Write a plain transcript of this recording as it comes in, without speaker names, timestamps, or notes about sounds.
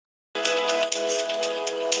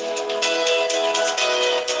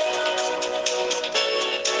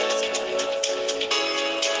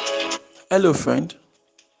Hello, friend.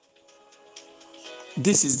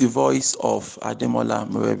 This is the voice of Ademola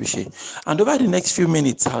Morebise. And over the next few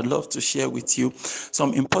minutes, I'd love to share with you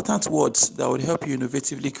some important words that would help you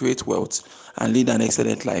innovatively create wealth and lead an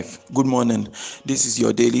excellent life. Good morning. This is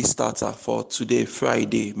your daily starter for today,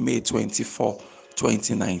 Friday, May 24,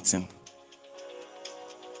 2019.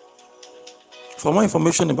 For more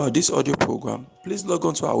information about this audio program, please log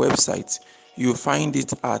on to our website. You'll find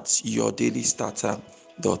it at yourdailystarter.com.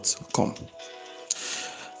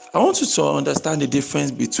 I want you to understand the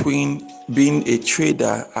difference between being a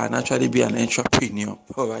trader and actually being an entrepreneur.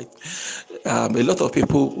 All right. A lot of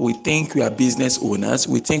people, we think we are business owners,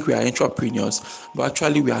 we think we are entrepreneurs, but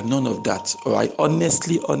actually we are none of that. All right.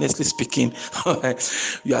 Honestly speaking, all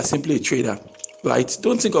right, you are simply a trader. Right?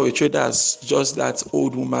 Don't think of a trader as just that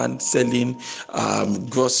old woman selling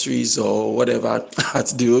groceries or whatever at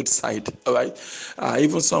the roadside. All right.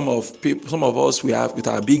 Even some of us, we have with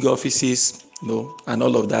our big offices, and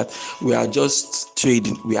all of that, we are just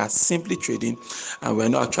trading. We are simply trading, and we're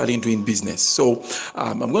not actually doing business. So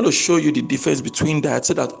I'm going to show you the difference between that,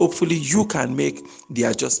 so that hopefully you can make the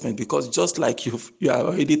adjustment. Because just like you are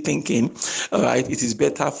already thinking, all right, it is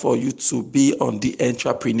better for you to be on the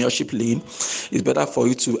entrepreneurship lane. It's better for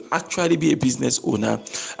you to actually be a business owner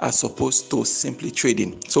as opposed to simply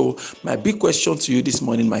trading. So my big question to you this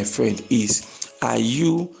morning, my friend, is: are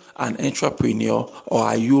you an entrepreneur or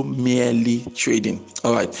are you merely trading?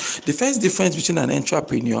 All right. The first difference between an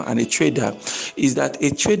entrepreneur and a trader is that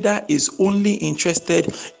a trader is only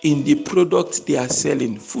interested in the product they are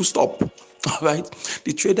selling. Full stop. All right.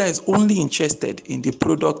 The trader is only interested in the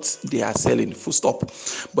products they are selling. Full stop.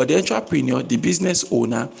 But the entrepreneur, the business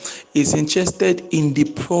owner, is interested in the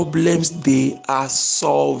problems they are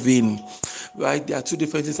solving. Right. There are two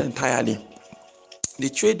different things entirely. The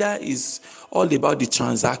trader is all about the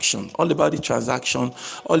transaction, all about the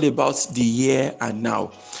here and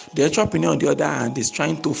now. The entrepreneur, on the other hand, is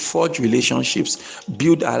trying to forge relationships,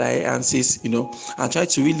 build alliances, and try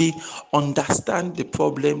to really understand the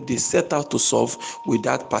problem they set out to solve with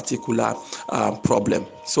that particular problem.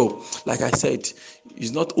 So, like I said,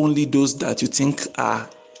 it's not only those that you think are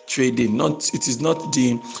trading. It is not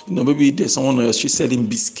maybe there's someone on your street selling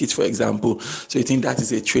biscuits, for example, so you think that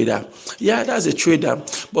is a trader. Yeah, that's a trader.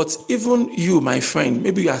 But even you, my friend,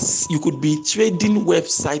 maybe you could be trading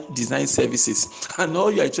website design services, and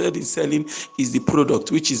all you are interested in selling is the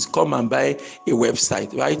product, which is come and buy a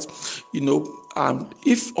website, right?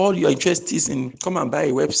 If all your interest is in come and buy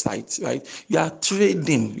a website, right, you are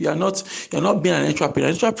trading. You're not being an entrepreneur.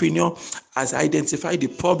 An entrepreneur has identified the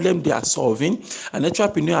problem they are solving. An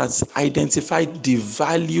entrepreneur has identified the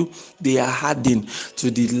value they are adding to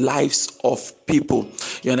the lives of people.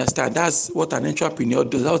 You understand? That's what an entrepreneur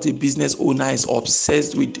does. That's what a business owner is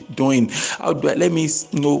obsessed with doing. How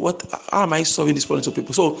am I solving this problem to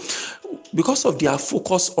people? So because of their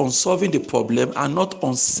focus on solving the problem and not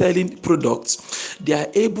on selling products, they are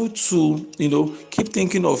able to, keep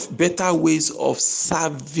thinking of better ways of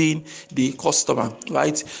serving the customer,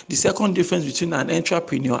 right? The second difference between an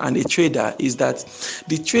entrepreneur and a trader is that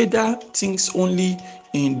the trader thinks only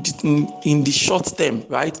in the short term,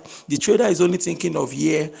 right? The trader is only thinking of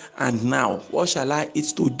here and now. What shall I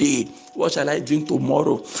eat today? What shall I drink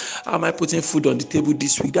tomorrow? How am I putting food on the table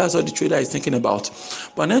this week? That's what the trader is thinking about.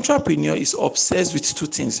 But an entrepreneur is obsessed with two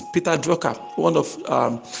things. Peter Drucker, one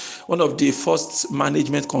of the first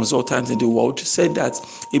management consultants in the world, said that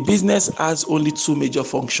a business has only two major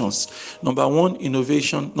functions. Number one,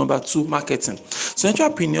 innovation. Number two, marketing. So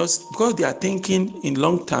entrepreneurs, because they are thinking in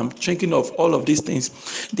long term, thinking of all of these things,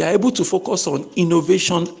 they are able to focus on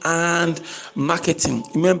innovation and marketing.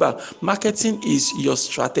 Remember, marketing is your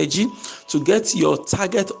strategy to get your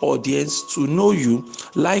target audience to know you,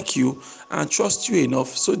 like you, and trust you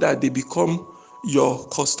enough so that they become your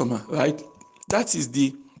customer, right? That is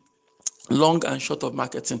the long and short of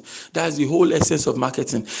marketing. That's the whole essence of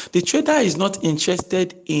marketing. The trader is not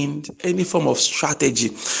interested in any form of strategy,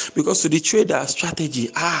 because to the trader, strategy,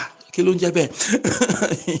 the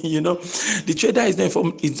trader is not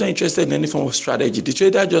interested in any form of strategy. The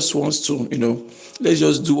trader just wants to, let's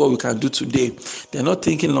just do what we can do today. They're not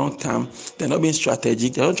thinking long term. They're not being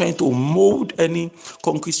strategic. They're not trying to mold any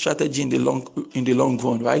concrete strategy in the long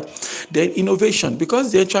run, right? Then innovation,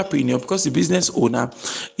 because the entrepreneur, because the business owner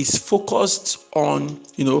is focused on,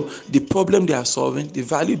 the problem they are solving, the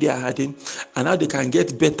value they are adding, and how they can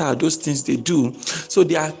get better at those things they do. So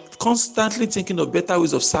they are constantly thinking of better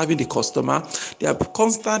ways of serving the customer. They are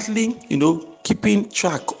constantly, keeping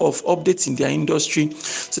track of updates in their industry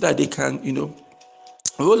so that they can,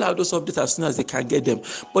 roll out those updates as soon as they can get them.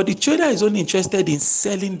 But the trader is only interested in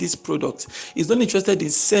selling this product. He's only interested in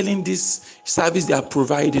selling this service they are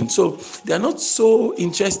providing. So they are not so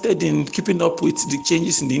interested in keeping up with the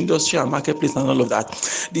changes in the industry and marketplace and all of that.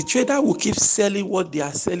 The trader will keep selling what they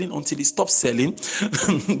are selling until it stops selling.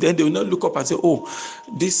 Then they will not look up and say, oh,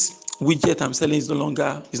 this widget I'm selling is no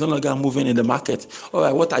longer moving in the market. All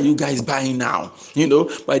right, what are you guys buying now?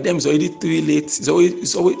 By them it's already too late.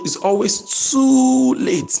 It's always too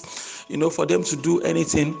late, for them to do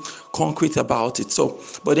anything concrete about it. So,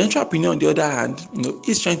 but the entrepreneur on the other hand,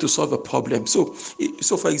 is trying to solve a problem. So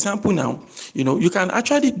for example, now, you can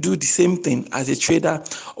actually do the same thing as a trader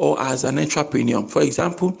or as an entrepreneur. For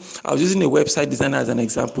example, I was using a website designer as an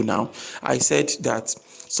example now. I said that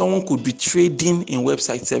someone could be trading in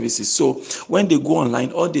website services. So when they go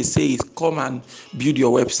online, all they say is come and build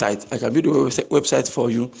your website. I can build your website for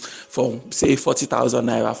you for say 40,000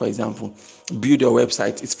 naira, for example. Build your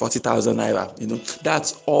website, it's 40,000 naira.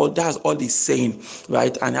 That's all he's saying,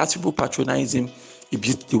 right? And as people patronize him, he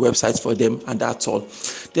built the website for them, and that's all.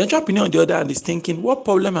 The entrepreneur on the other hand is thinking, what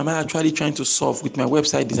problem am I actually trying to solve with my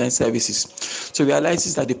website design services? So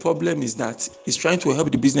realizes that the problem is that he's trying to help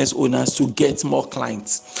the business owners to get more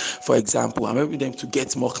clients. For example, I'm helping them to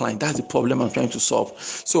get more clients. That's the problem I'm trying to solve.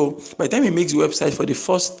 So by the time he makes the website for the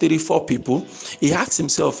first 3-4 people, he asks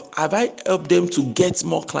himself, have I helped them to get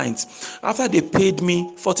more clients? After they paid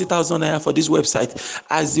me 40,000 naira for this website,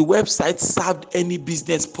 has the website served any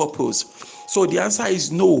business purpose? So the answer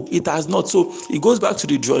is no, it has not. So he goes back to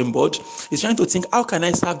the drawing board. He's trying to think, how can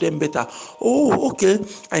I serve them better? Oh, okay,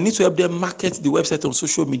 I need to help them market the website on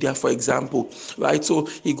social media, for example, right? So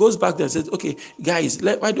he goes back there and says, okay, guys,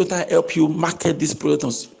 why don't I help you market this product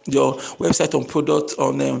on your website on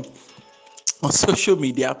social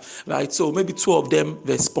media, right? So maybe 2 of them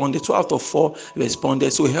responded, 2 out of 4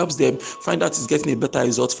 responded. So it helps them find out it's getting a better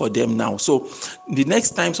result for them now. So the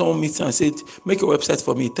next time someone meets and said, make a website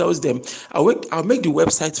for me, it tells them, I'll make the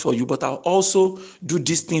website for you, but I'll also do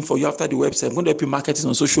this thing for you after the website. I'm going to help you market it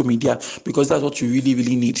on social media because that's what you really,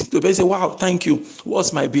 really need. So they say, wow, thank you.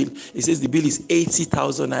 What's my bill? It says the bill is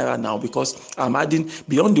 80,000 naira now because I'm adding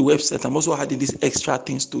beyond the website. I'm also adding these extra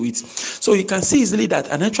things to it. So you can see easily that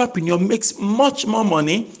an entrepreneur makes much more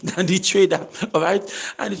money than the trader, all right?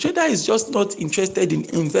 And the trader is just not interested in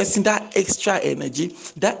investing that extra energy,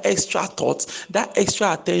 that extra thought, that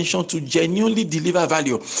extra attention to genuinely deliver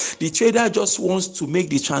value. The trader just wants to make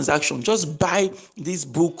the transaction, just buy this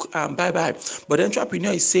book and bye. But the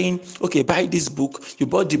entrepreneur is saying, okay, buy this book. You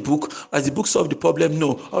bought the book. Has the book solved the problem?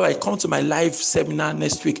 No. All right, come to my live seminar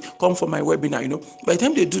next week. Come for my webinar. By the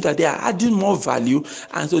time they do that, they are adding more value,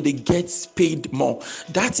 and so they get paid more.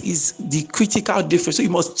 That is the critical difference. So you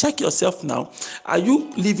must check yourself now. Are you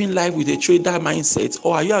living life with a trader mindset,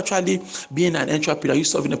 or are you actually being an entrepreneur? Are you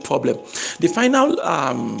solving a problem? The final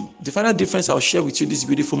difference I'll share with you this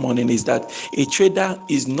beautiful morning is that a trader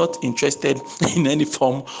is not interested in any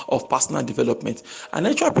form of personal development. An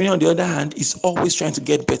entrepreneur, on the other hand, is always trying to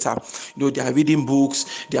get better. They are reading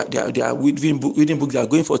books, they are reading books, they are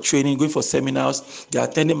going for training, going for seminars, they are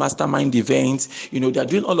attending mastermind events. They are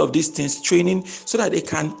doing all of these things, training, so that they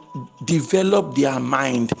can develop their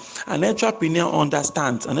mind. An entrepreneur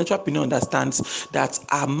understands that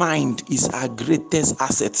our mind is our greatest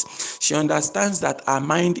asset. She understands that our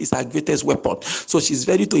mind is our greatest weapon. So she's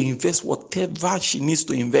ready to invest whatever she needs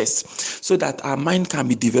to invest so that our mind can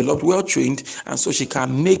be developed, well trained, and so she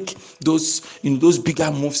can make those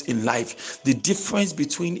bigger moves in life. The difference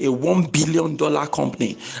between a $1 billion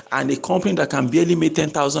company and a company that can barely make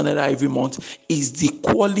 10,000 naira every month is the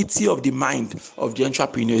quality of the mind of the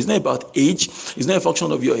entrepreneur. It's not about age. It's not a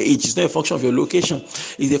function of your age. It's not a function of your location.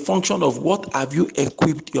 It's a function of what have you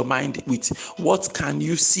equipped your mind with. What can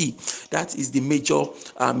you see? That is the major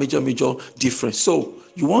difference. So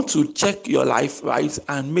you want to check your life, right,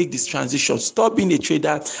 and make this transition. Stop being a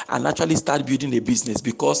trader and actually start building a business,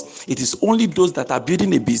 because it is only those that are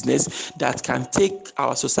building a business that can take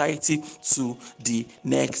our society to the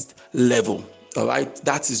next level. All right,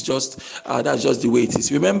 that's just the way it is.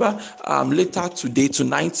 Remember, later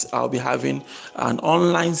tonight, I'll be having an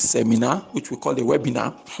online seminar, which we call a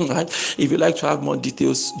webinar. Right? If you'd like to have more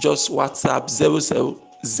details, just WhatsApp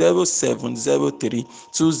 0703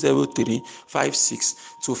 203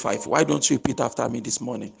 5625. Why don't you repeat after me this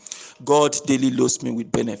morning? God daily loads me with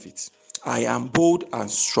benefits. I am bold and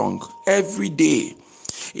strong every day.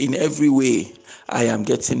 In every way, I am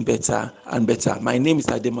getting better and better. My name is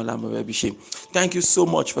Ademola Morebise. Thank you so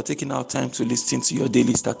much for taking our time to listen to your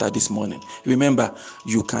daily starter this morning. Remember,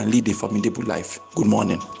 you can lead a formidable life. Good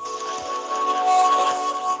morning.